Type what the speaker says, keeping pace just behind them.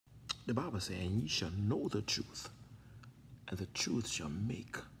The Bible saying, ye shall know the truth, and the truth shall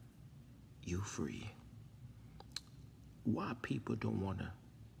make you free. Why people don't want to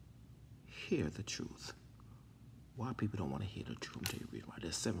hear the truth? Why people don't want to hear the truth? I'm tell you the reason why.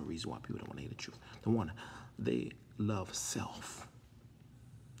 There's 7 reasons why people don't want to hear the truth. The one, they love self.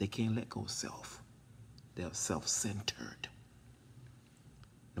 They can't let go of self. They're self-centered.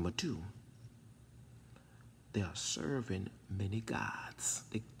 Number 2, they are serving many gods.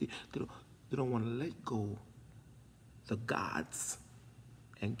 They don't want to let go the gods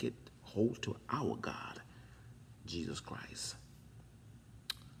and get hold to our God, Jesus Christ.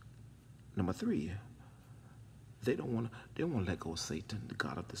 Number 3, they don't want to let go of Satan, the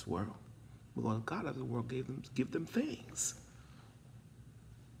God of this world, because the God of the world give them things.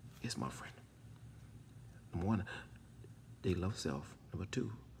 Yes, my friend. Number 1, they love self. Number 2,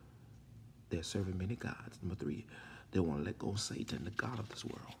 they're serving many gods. Number 3, they want to let go of Satan, the God of this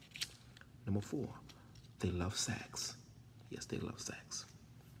world. Number 4, they love sex. Yes, they love sex.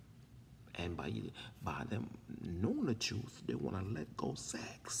 And by them knowing the truth, they want to let go of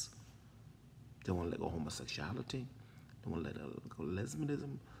sex. They want to let go of homosexuality. They want to let go of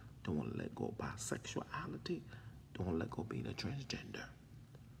lesbianism. They want to let go of bisexuality. They want to let go of being a transgender.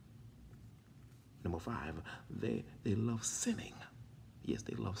 Number 5, they love sinning. Yes,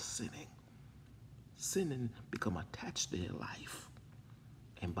 they love sinning. Sinning become attached to their life.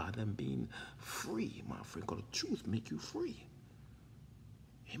 And by them being free, my friend, because the truth make you free.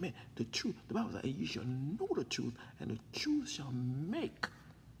 Amen. The truth, the Bible says, you shall know the truth, and the truth shall make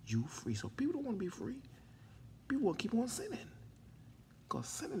you free. So people don't want to be free. People want to keep on sinning. Because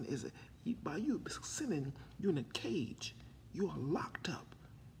sinning is, by you sinning, you're in a cage. You are locked up.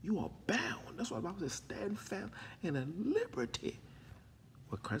 You are bound. That's why the Bible says, stand fast in a liberty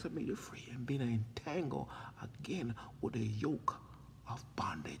where Christ has made you free, and being entangled again with a yoke of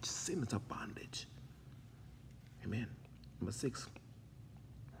bondage. Sin is a bondage. Amen. Number 6,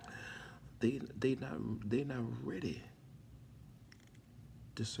 they're not ready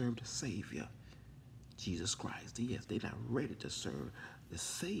to serve the Savior, Jesus Christ. Yes, they're not ready to serve the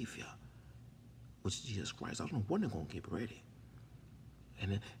Savior, which is Jesus Christ. I don't know when they're gonna get ready.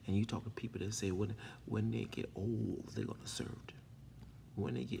 And you talk to people that say when they get old, they're gonna serve.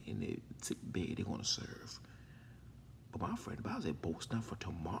 When they get in their sick bed, they're gonna serve. But my friend, the Bible says, boast not for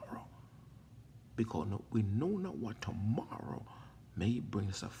tomorrow, because we know not what tomorrow may bring.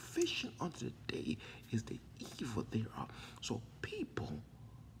 Sufficient unto the day is the evil thereof. So people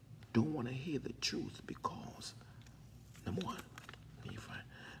don't want to hear the truth because, number 1,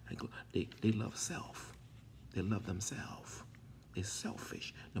 they love self. They love themselves. They're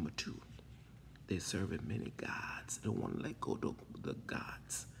selfish. Number 2, they're serving many gods. They don't want to let go of the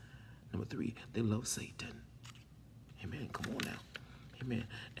gods. Number 3, they love Satan. Amen. Come on now. Amen.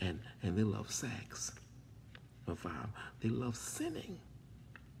 And they love sex. Number 5, they love sinning.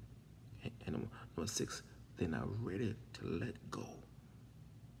 And number 6, they're not ready to let go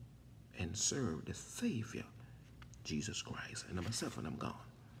and serve the Savior, Jesus Christ. And number 7, I'm gone.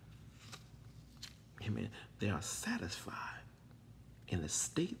 Amen. They are satisfied in the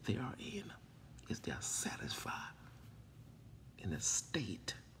state they are in. Yes, they are satisfied in the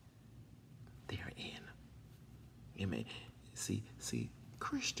state they are in. Amen. See,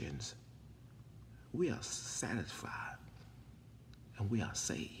 Christians, we are satisfied and we are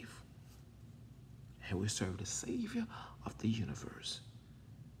saved. And we serve the Savior of the universe.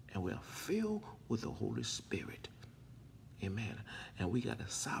 And we are filled with the Holy Spirit. Amen. And we got the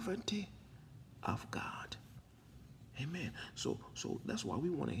sovereignty of God. Amen. So that's why we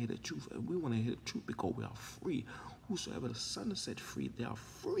want to hear the truth. And we want to hear the truth because we are free. Whosoever the Son has set free, they are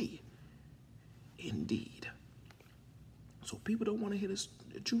free indeed. So people don't want to hear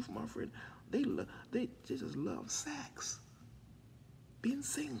the truth, my friend. They just love sex, being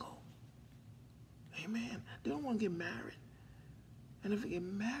single. Amen. They don't want to get married. And if they get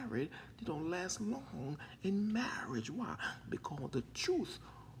married, they don't last long in marriage. Why? Because the truth,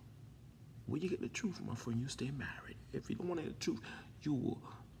 when you get the truth, my friend, you stay married. If you don't want to hear the truth, you will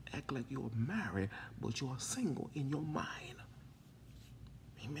act like you're married, but you are single in your mind.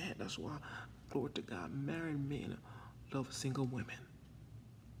 Amen. That's why, glory to God, married men love single women,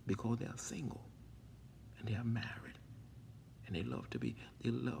 because they are single and they are married, and they love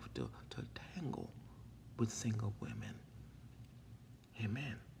to tangle with single women.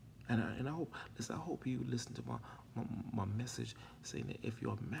 Amen. And I hope you listen to my message saying that if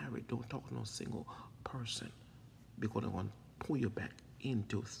you're married, don't talk to no single person, because they're going to pull you back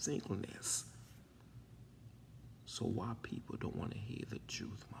into singleness. So why people don't want to hear the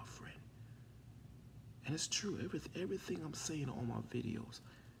truth, my friend? And it's true. Everything I'm saying on my videos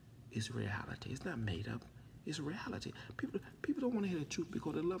It's reality. It's not made up. It's reality. People don't want to hear the truth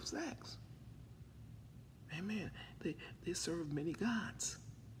because they love sex. Amen. They serve many gods.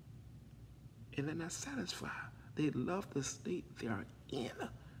 And they're not satisfied. They love the state they are in.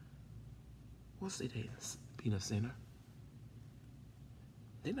 What's it is? Being a sinner.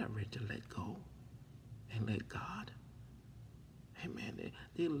 They're not ready to let go and let God. Amen.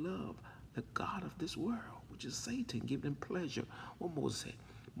 They love the God of this world, which is Satan, give them pleasure. What Moses said?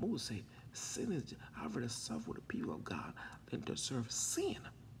 Moses said, sin is, I'd rather suffer with the people of God than to serve sin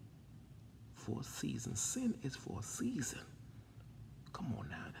for a season. Sin is for a season. Come on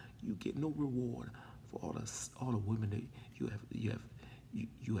now. You get no reward for all the women that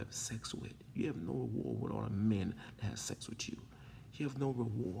you have sex with. You have no reward with all the men that have sex with you. You have no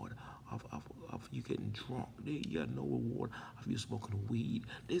reward of you getting drunk. You have no reward of you smoking weed.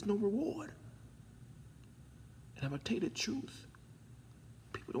 There's no reward. And I'm going to tell you the truth.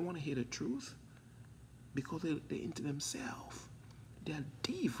 People don't want to hear the truth because they're into themselves. They're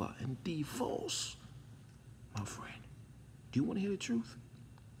diva and divorce, my friend. Do you want to hear the truth?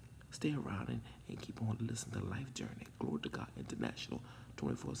 Stay around and keep on listening to Life Journey. Glory to God International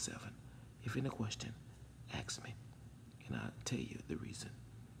 24/7. If any question, ask me. And I'll tell you the reason.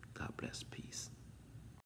 God bless. Peace.